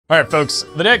Alright folks,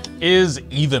 the deck is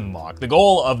even lock. The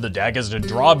goal of the deck is to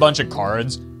draw a bunch of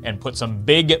cards and put some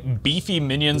big, beefy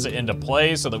minions into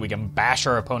play so that we can bash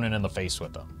our opponent in the face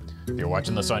with them. If you're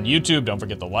watching this on YouTube, don't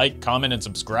forget to like, comment, and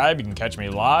subscribe. You can catch me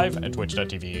live at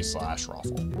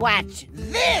twitch.tv/Roffle. Watch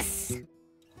this!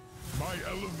 My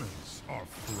elements are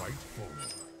frightful.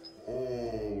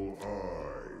 All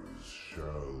eyes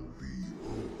shall be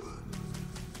open.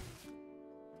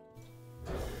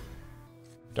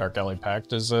 Dark Alley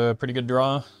Pact is a pretty good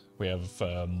draw. We have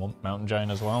Mountain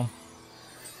Giant as well.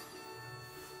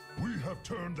 We have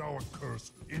turned our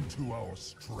curse into our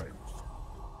strength.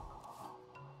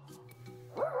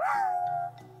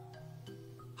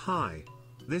 Hi,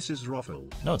 this is Roffle.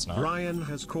 No, it's not. Brian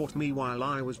has caught me while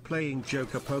I was playing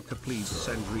Joker Poker. Please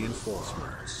send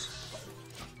reinforcements.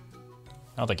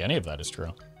 I don't think any of that is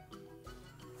true.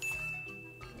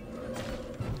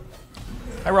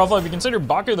 Hi, Roffle. Have you considered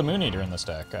Baku the Moon Eater in this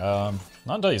deck? Not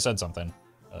until you said something,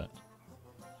 but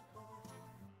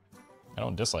I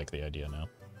don't dislike the idea now.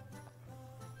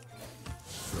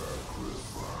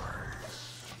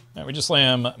 Yeah, we just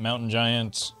slam Mountain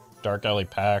Giant, Dark Alley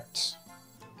Pact,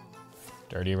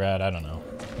 Dirty Rat, I don't know.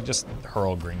 We just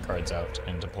hurl green cards out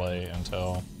into play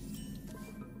until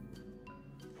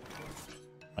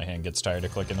my hand gets tired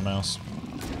of clicking the mouse.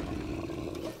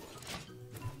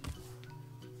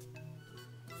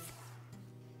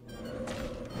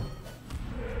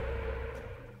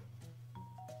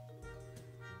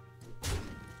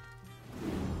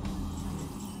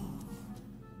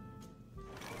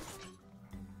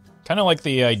 Kind of like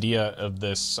the idea of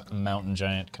this Mountain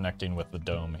Giant connecting with the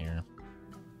dome here.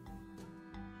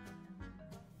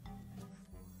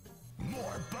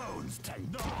 More bones to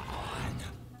gnaw on.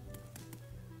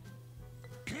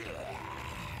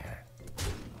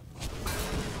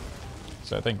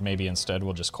 So I think maybe instead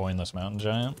we'll just coin this Mountain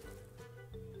Giant.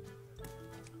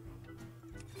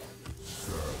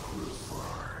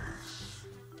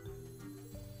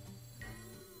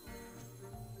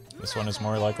 This one is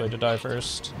more likely to die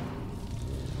first.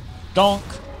 Donk!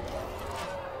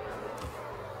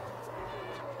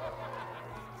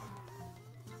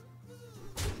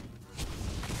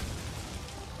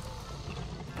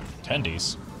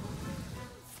 Tendies.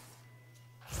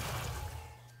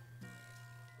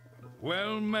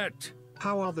 Well met.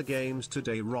 How are the games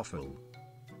today, Roffle?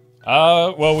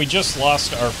 Well, we just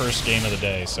lost our first game of the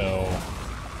day, so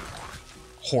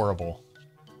horrible.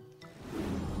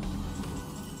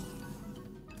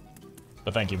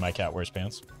 But thank you, my cat wears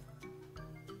pants.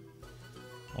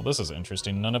 Well, this is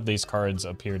interesting. None of these cards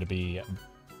appear to be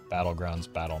Battlegrounds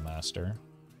Battlemaster.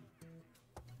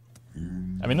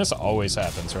 I mean, this always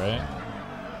happens, right?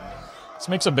 This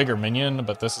makes a bigger minion,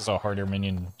 but this is a harder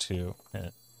minion to...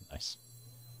 nice.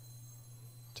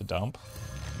 To dump.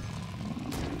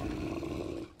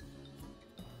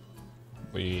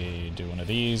 We do one of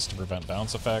these to prevent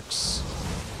bounce effects.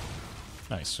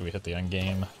 Nice, so we hit the end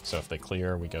game. So if they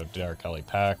clear, we go Dark Alley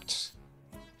Pact.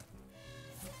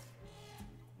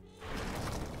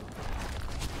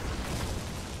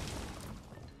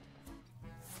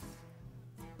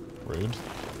 Rude.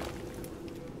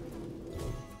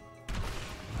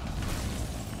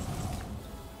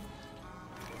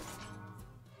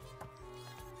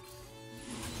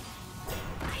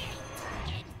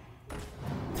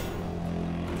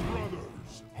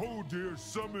 Brothers, Hodir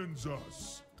summons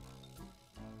us.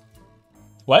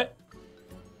 What?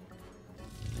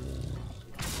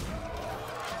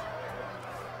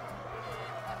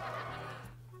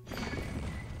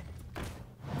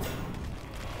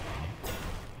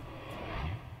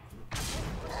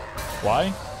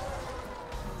 Why?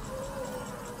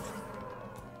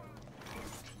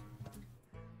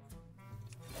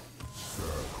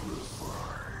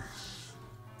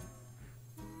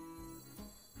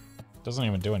 Doesn't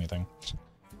even do anything.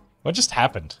 What just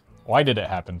happened? Why did it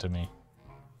happen to me?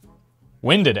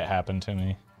 When did it happen to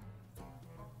me?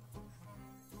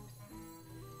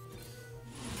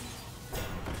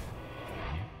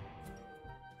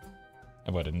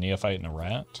 What, a Neophyte and a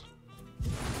rat?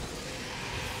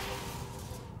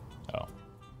 Oh.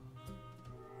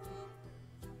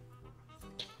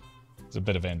 There's a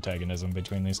bit of antagonism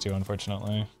between these two,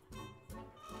 unfortunately.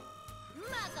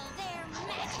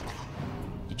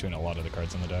 Between a lot of the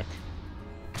cards in the deck.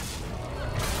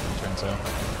 Turns out.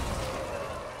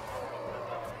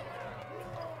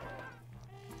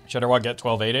 Should I get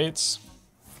 12 8/8s?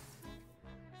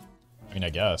 I mean, I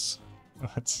guess.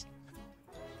 That's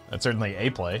certainly a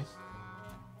play.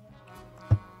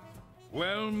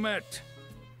 Well met.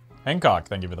 Hancock,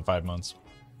 thank you for the 5 months.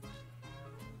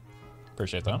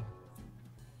 Appreciate that.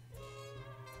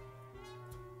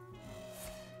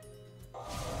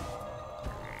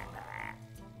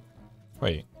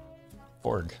 Wait.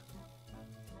 Borg.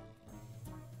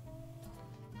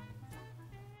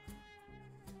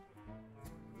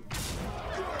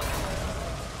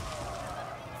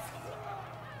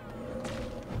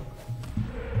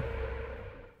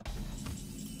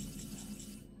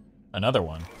 Another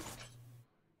one.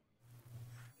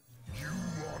 You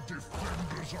are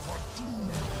defenders of a doom.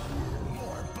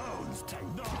 More bones to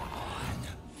gnaw.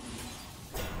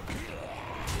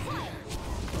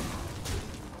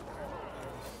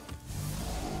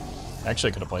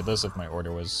 Actually, I could have played this if my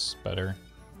order was better.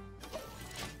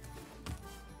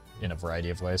 In a variety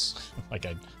of ways. Like,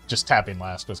 just tapping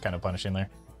last was kind of punishing there.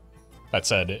 That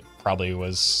said, it probably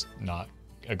was not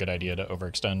a good idea to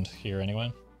overextend here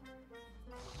anyway.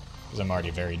 Because I'm already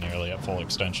very nearly at full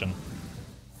extension.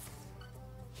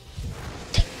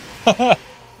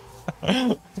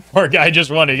 Poor guy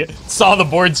just wanted to saw the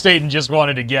board state and just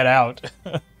wanted to get out.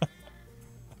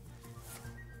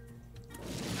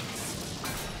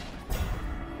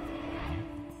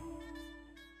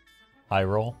 High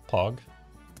roll, Pog.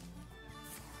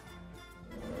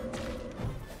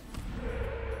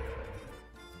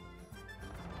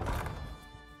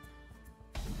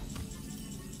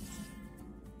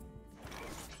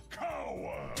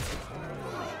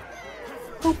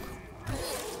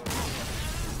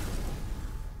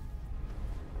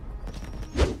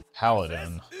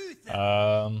 Paladin.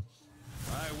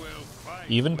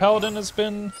 Even Paladin has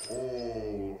been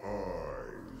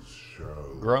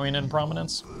growing in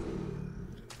prominence.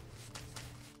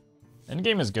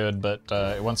 Endgame is good, but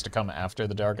it wants to come after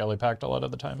the Dark Alley Pact a lot of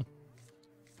the time.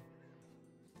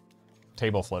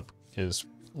 Table flip is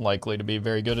likely to be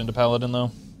very good into Paladin,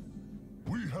 though.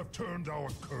 We have turned our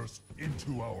curse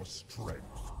into our strength.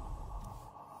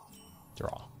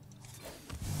 Draw.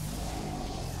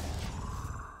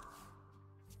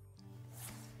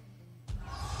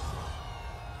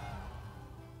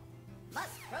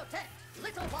 Must protect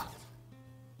little Watt.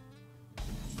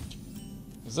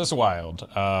 Is this wild?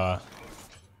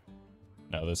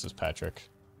 No, this is Patrick.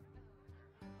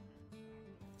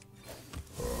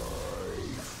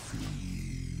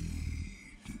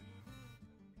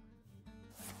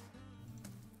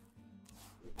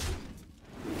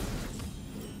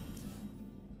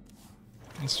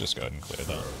 Let's just go ahead and clear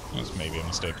that. It was maybe a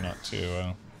mistake not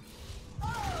to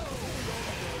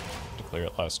clear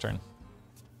it last turn.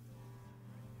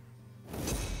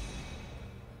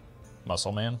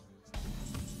 Muscle Man.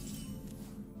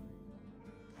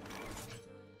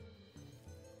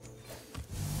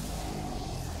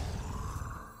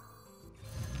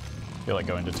 I feel like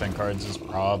going to 10 cards is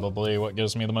probably what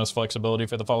gives me the most flexibility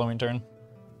for the following turn.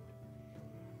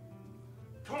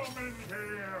 Come in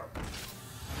here.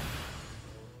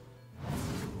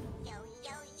 Yo,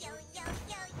 yo, yo, yo,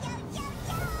 yo, yo, yo,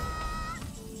 yo.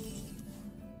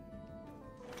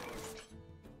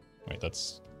 Wait,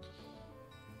 that's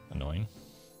annoying.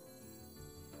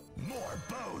 More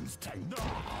bones to gnaw.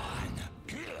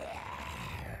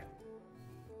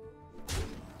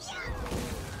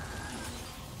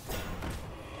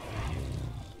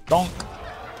 Donk!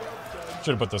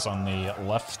 Should have put this on the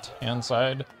left-hand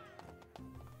side.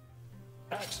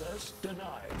 Access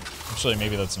denied. Actually,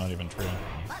 maybe that's not even true.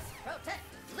 Must protect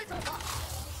little Watt.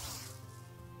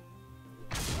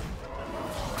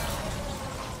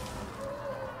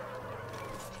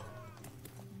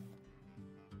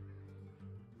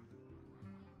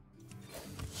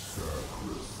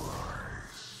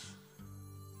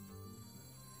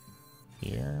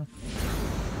 Here.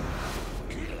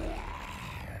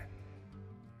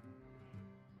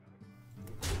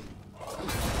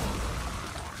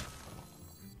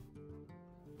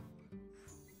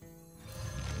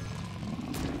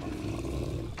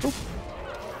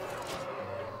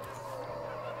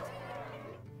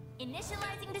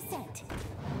 Initializing descent.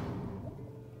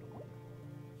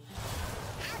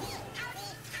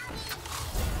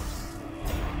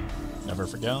 Never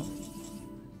forget.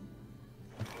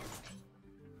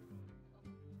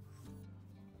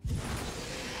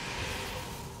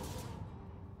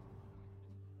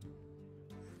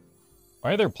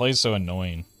 Why are their plays so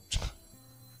annoying?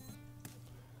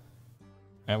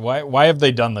 And why have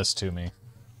they done this to me?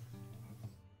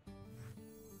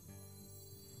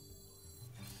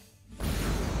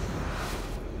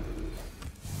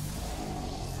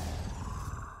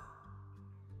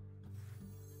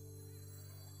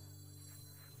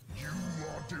 You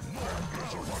are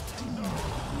defenders of a doom.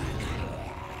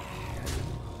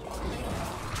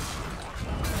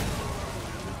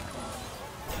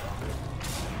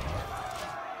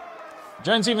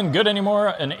 Giant's even good anymore.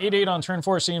 An 8/8 on turn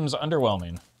 4 seems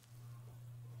underwhelming.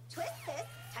 Twist this,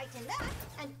 tighten that,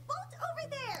 and bolt over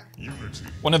there.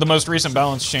 one of the most recent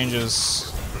balance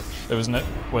changes that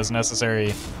was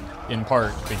necessary in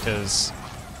part because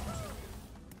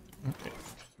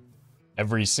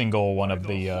every single one of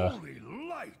the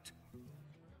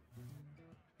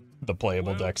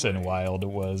playable decks in Wild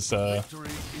was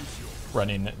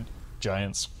running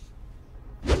giants.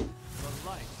 The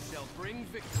light shall bring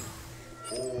victory.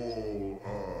 All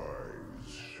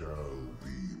eyes shall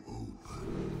be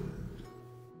opened.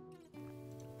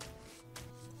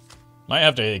 Might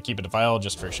have to keep a Defile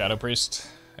just for Shadow Priest,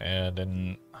 and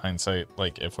in hindsight,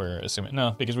 like if we're assuming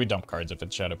no, because we dump cards if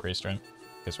it's Shadow Priest, right?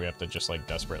 Because we have to just like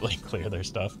desperately clear their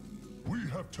stuff. We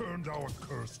have turned our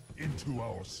curse into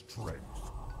our strength.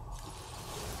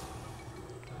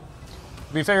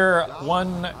 To be fair,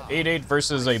 one 8/8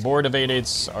 versus a board of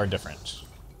 8/8s are different.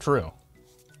 True.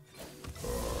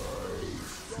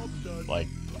 Like,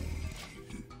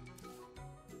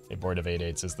 a board of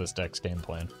 8/8s is this deck's game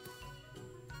plan.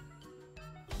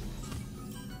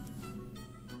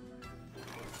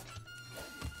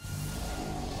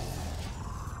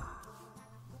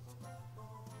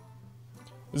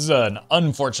 This is an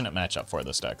unfortunate matchup for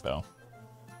this deck, though.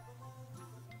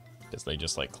 Because they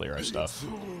just, like, clear our stuff.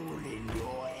 And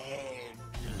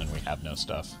then we have no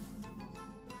stuff.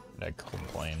 And I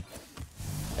complain.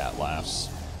 Cat laughs.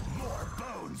 More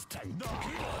bones to knock.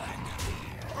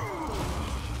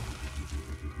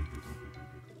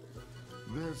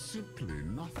 There's simply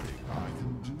nothing I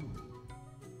can do.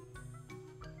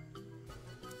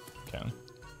 Okay.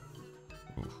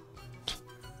 Oof.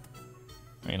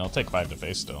 I mean, I'll take 5 to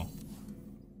face still.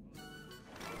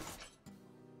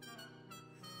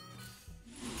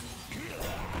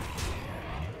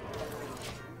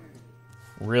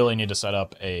 Really need to set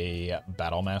up a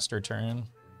Battlemaster turn.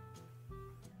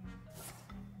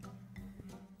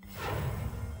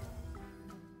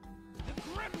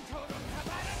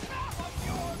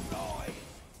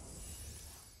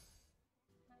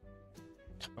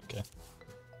 Okay.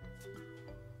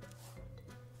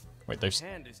 Wait, there's...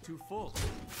 Hand is too full.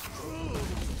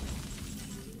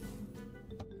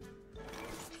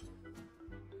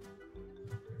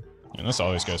 And this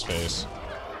always goes face.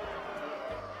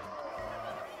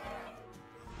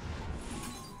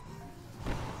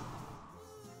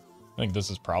 I think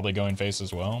this is probably going face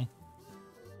as well.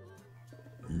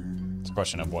 It's a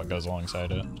question of what goes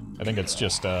alongside it. I think it's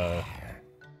just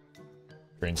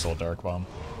Green Soul Darkbomb.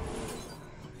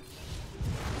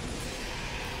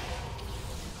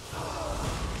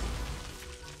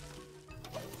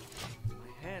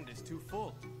 My hand is too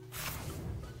full.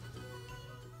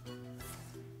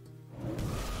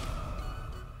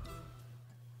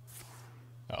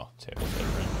 Oh, table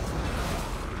different.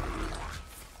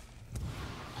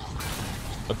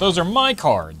 But those are my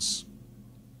cards.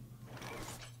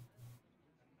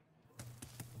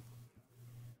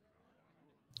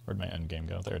 Where'd my endgame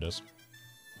go? There it is.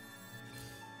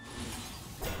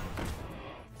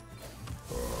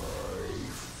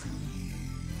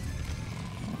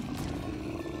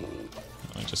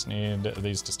 I just need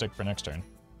these to stick for next turn.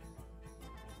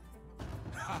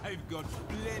 I've got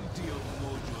plenty of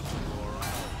mojo to go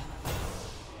around.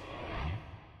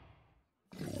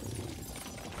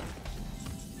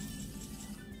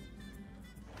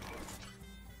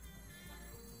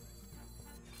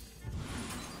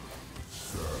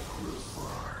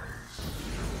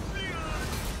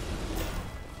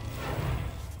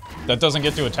 That doesn't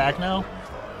get to attack now?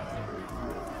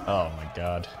 Oh my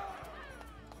god.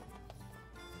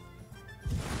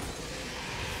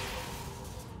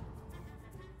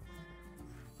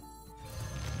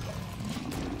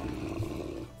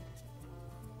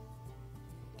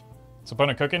 Is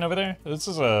opponent cooking over there? This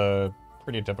is a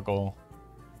pretty typical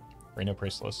Reno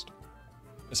Priest list.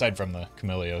 Aside from the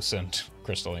Chameleos and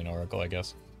Crystalline Oracle, I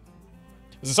guess.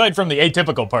 Aside from the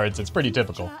atypical parts, it's pretty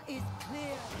typical.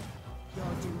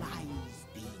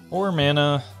 Or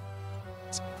mana.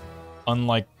 It's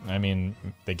unlike, I mean,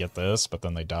 they get this, but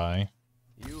then they die.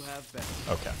 You have better.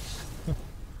 Okay.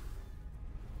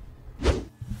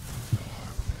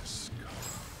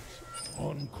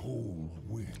 On cold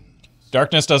wind,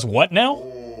 Darkness does what now?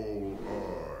 all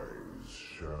eyes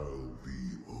shall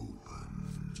be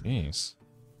open. Jeez.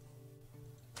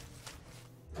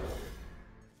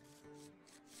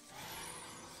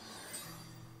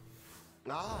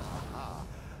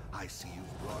 I see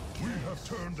you've brought. We have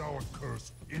turned our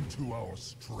curse into our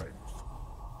strength.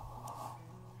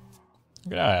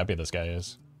 Look at how happy this guy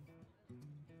is.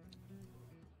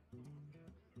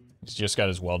 He's just got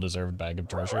his well-deserved bag of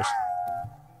treasures.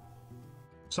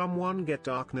 Someone get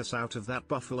darkness out of that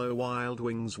Buffalo Wild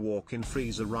Wings walk-in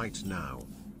freezer right now.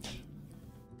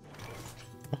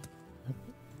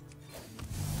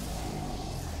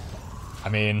 I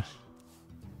mean,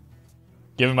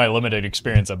 given my limited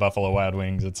experience at Buffalo Wild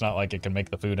Wings, it's not like it can make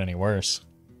the food any worse.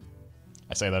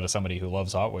 I say that as somebody who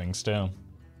loves hot wings, too.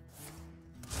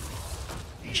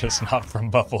 Just not from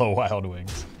Buffalo Wild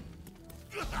Wings.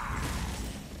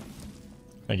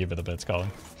 Thank you for the bits,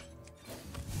 Colin.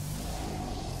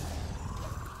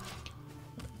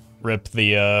 Rip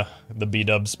the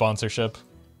B-Dub sponsorship.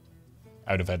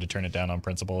 I would have had to turn it down on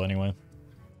principle anyway.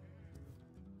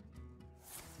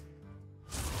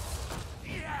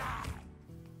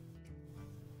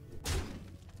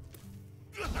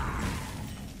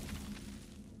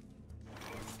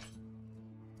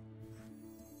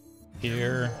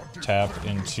 Here, tap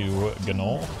into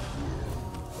Gnoll.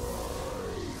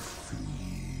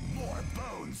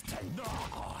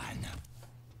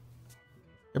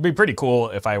 It'd be pretty cool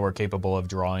if I were capable of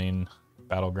drawing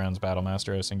Battlegrounds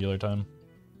Battlemaster at a singular time.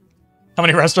 How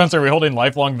many restaurants are we holding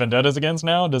lifelong vendettas against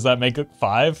now? Does that make it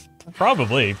 5?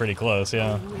 Probably pretty close,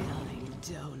 yeah.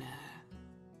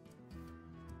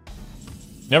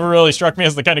 Never really struck me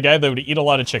as the kind of guy that would eat a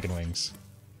lot of chicken wings.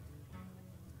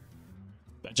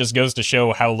 That just goes to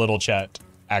show how little chat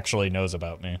actually knows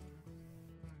about me.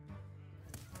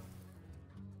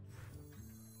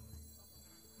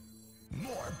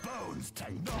 More bones to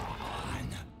gnaw on.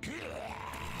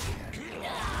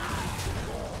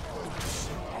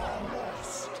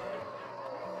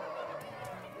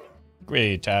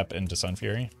 We tap into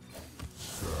Sunfury.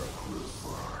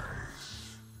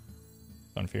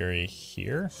 Sunfury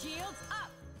here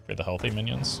for the healthy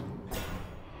minions.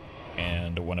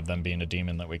 And one of them being a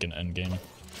demon that we can endgame.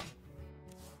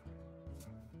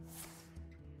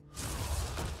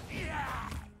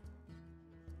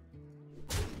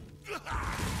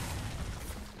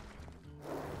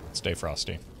 Stay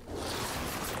frosty.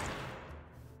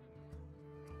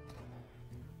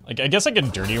 Like, I guess I can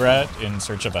Dirty Rat in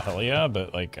search of a Helia,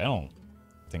 but, like, I don't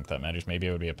think that matters. Maybe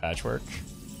it would be a patchwork.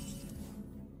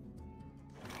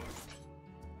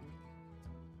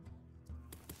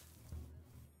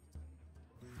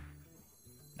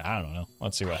 I don't know.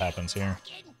 Let's see what happens here.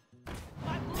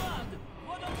 My blood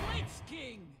for the Blitz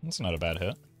King. That's not a bad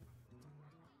hit.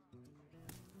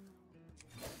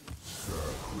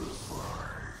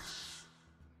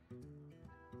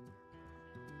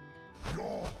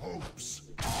 Your hopes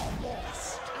are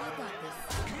lost.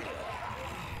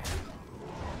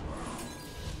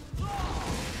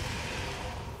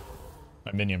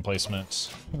 My minion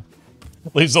placement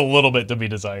leaves a little bit to be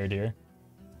desired here.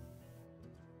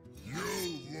 You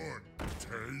look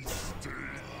tasty.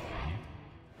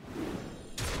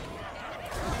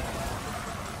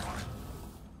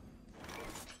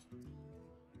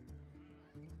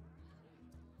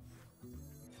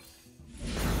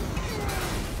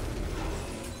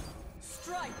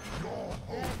 Strike.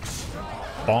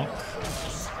 Bonk.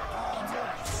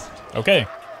 Okay,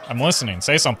 I'm listening.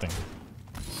 Say something.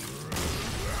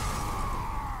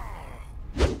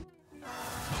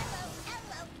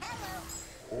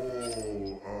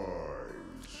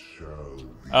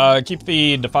 Keep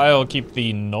the Defile, keep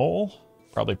the Gnoll.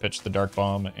 Probably pitch the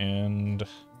Darkbomb and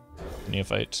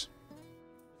Neophyte.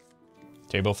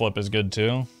 Table flip is good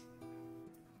too.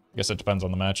 Guess it depends on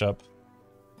the matchup.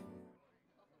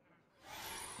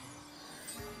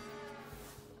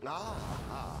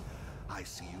 I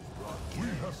see you brought. We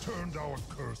have turned our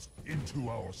curse into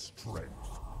our strength.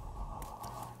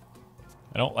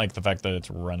 I don't like the fact that it's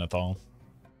Renathal.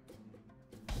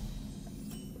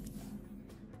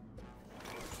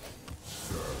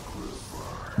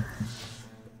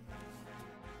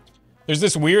 There's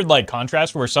this weird, like,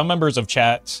 contrast where some members of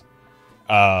chat,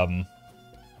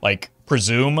 like,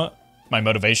 presume my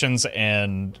motivations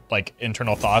and, like,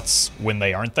 internal thoughts when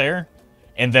they aren't there.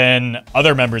 And then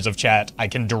other members of chat, I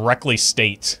can directly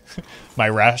state my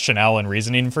rationale and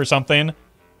reasoning for something.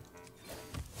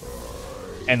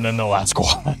 And then they'll ask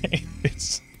why.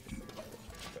 It's...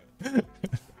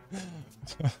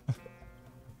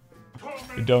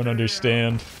 I don't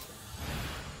understand.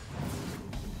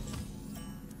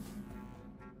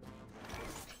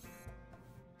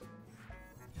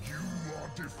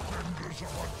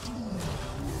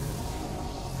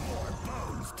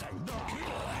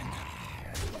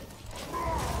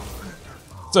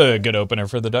 It's a good opener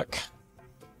for the deck.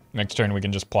 Next turn we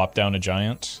can just plop down a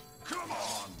giant. Come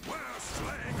on, we're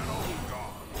slaying an old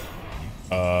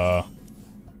god.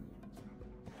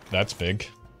 That's big.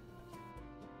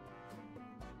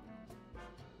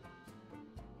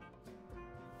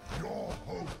 Your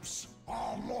hopes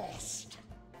are lost.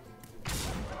 I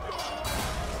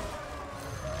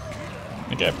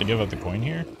think I have to give up the coin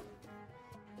here.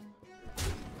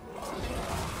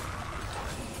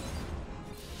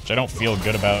 Which I don't feel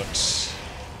good about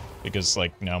Because,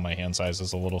 like, now my hand size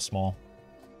is a little small.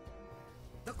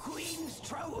 The Queen's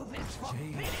trove is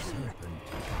forbidden.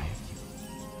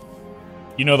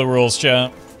 You know the rules,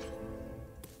 chat.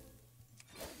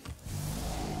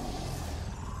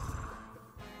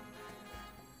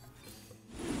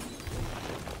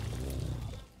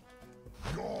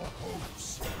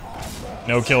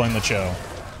 No killing the Cho.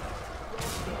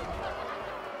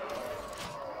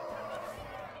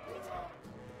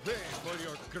 Pay for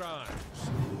your crimes.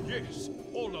 Yes,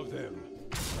 all of them.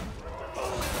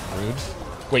 Rude.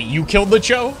 Wait, you killed the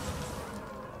Cho?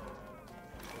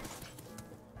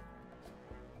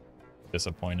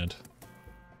 Disappointed.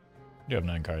 You have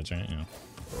 9 cards, right? Yeah.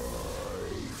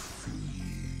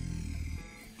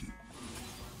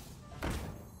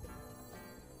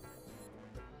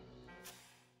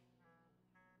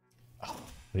 Oh,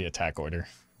 the attack order.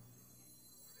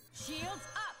 Shields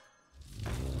up.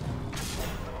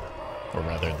 Or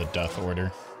rather, the death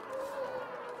order.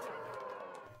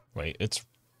 Wait, it's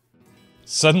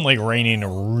suddenly raining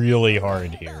really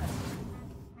hard here.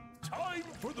 Time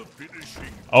for the finishing.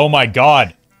 Oh my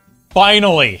god!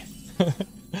 Finally!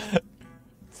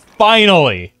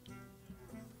 Finally!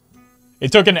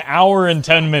 It took an hour and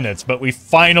 10 minutes, but we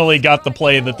finally got the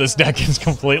play that this deck is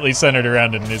completely centered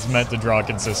around and is meant to draw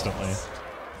consistently.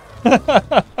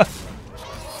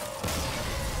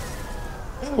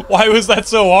 Why was that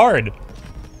so hard?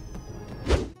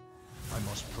 I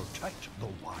must protect the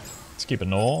wild. Let's keep a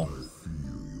Gnoll.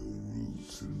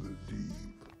 Roots in the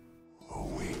deep,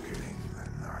 awakening the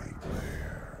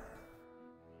nightmare.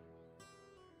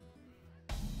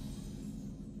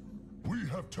 We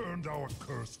have turned our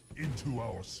curse into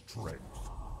our strength.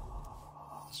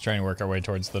 Let's try and work our way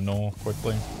towards the Gnoll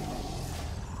quickly.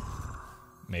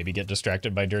 Maybe get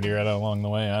distracted by Dirty Red along the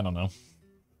way, I don't know.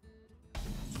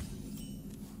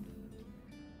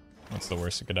 What's the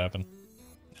worst that could happen?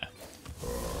 Nah.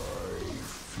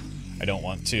 I don't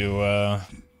want to,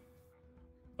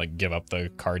 like, give up the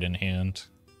card in hand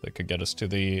that could get us to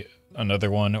the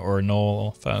another one or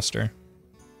Gnoll faster.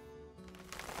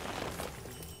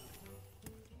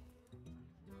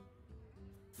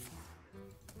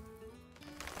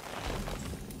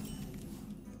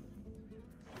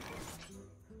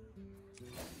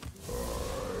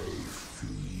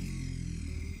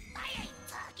 I ain't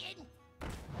talking.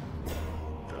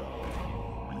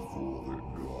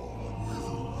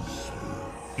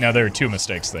 Now, there are 2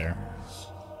 mistakes there.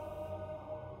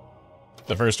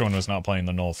 The first one was not playing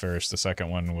the Gnoll first. The second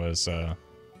one was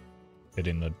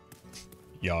hitting the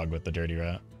Yogg with the Dirty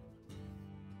Rat.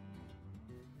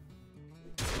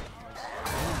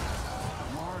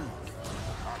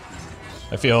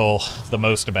 I feel the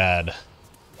most bad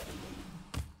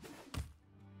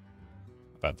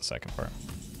about the second part.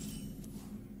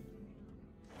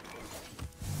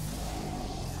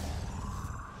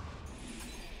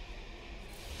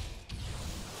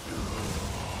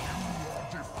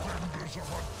 Defenders of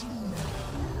a doom.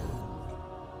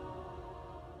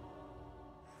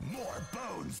 More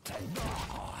bones to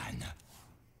gnaw on.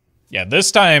 Yeah,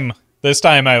 this time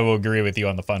I will agree with you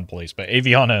on the fun police, but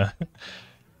Aviana,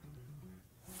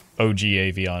 OG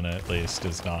Aviana at least,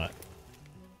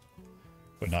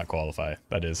 would not qualify.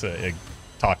 That is a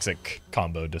toxic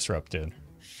combo disrupted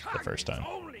the first time.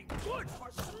 Only good for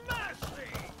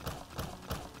smashing.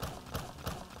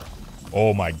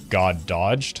 Oh my god,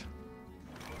 dodged?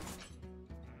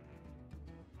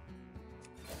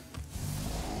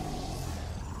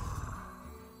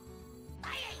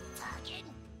 I ain't talking.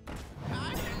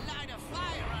 Time to light a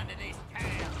fire under this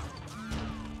town.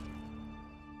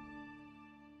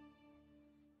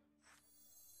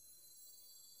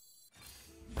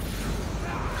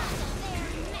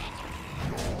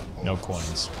 No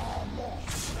coins.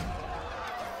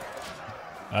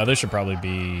 This should probably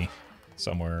be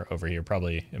somewhere over here,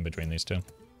 probably in between these two.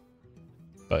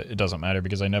 But it doesn't matter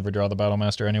because I never draw the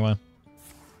Battlemaster anyway.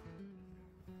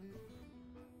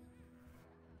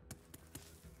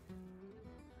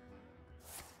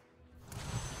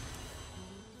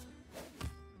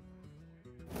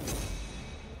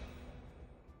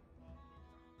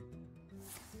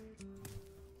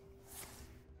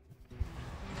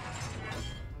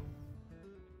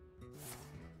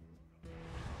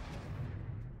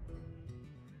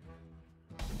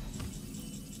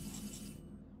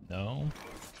 No.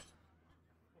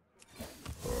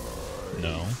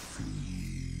 No.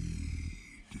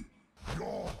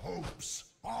 Your hopes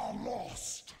are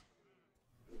lost.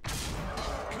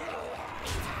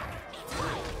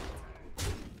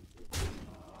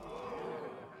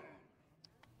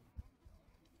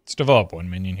 Let's develop one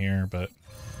minion here, but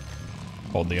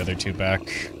hold the other 2 back.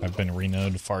 I've been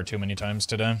renode far too many times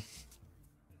today.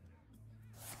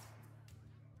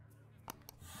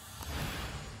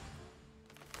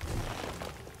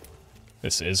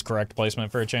 This is correct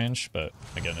placement for a change, but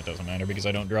again, it doesn't matter because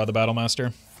I don't draw the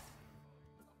Battlemaster.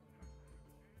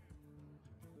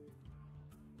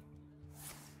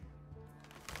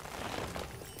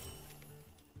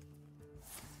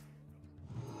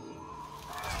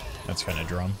 That's kind of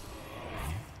drum.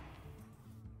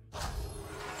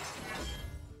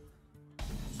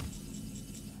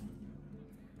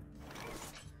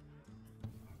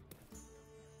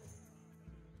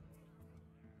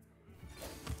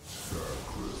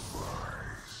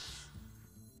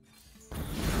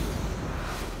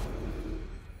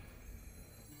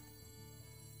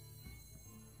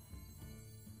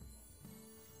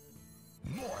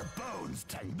 More bones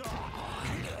to gnaw.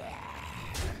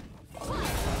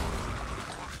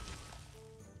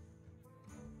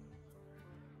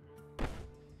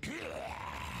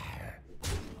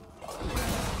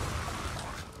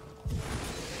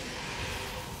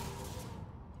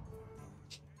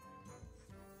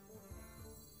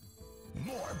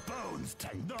 More bones to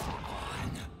gnaw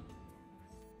on.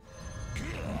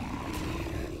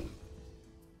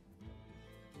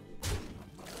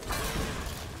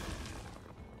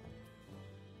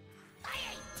 I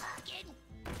ain't talking.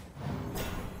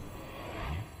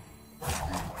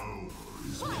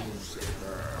 Muzzle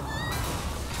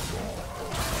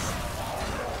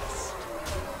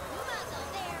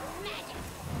their magic.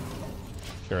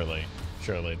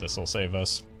 Surely this will save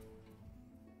us.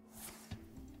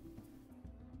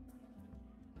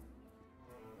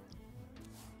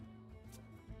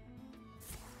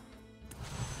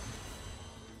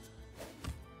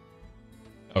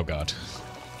 Oh god.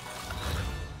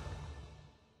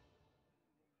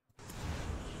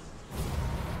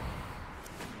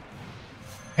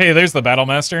 Hey, there's the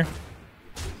Battlemaster.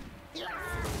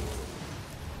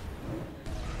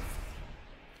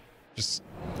 Just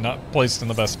not placed in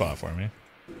the best spot for me.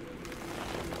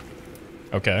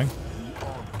 Okay.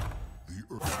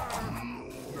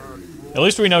 At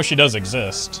least we know she does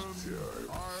exist.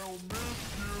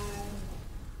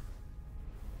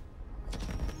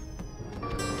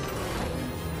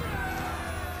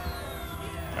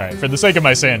 Alright, for the sake of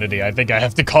my sanity, I think I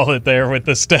have to call it there with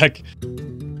this deck.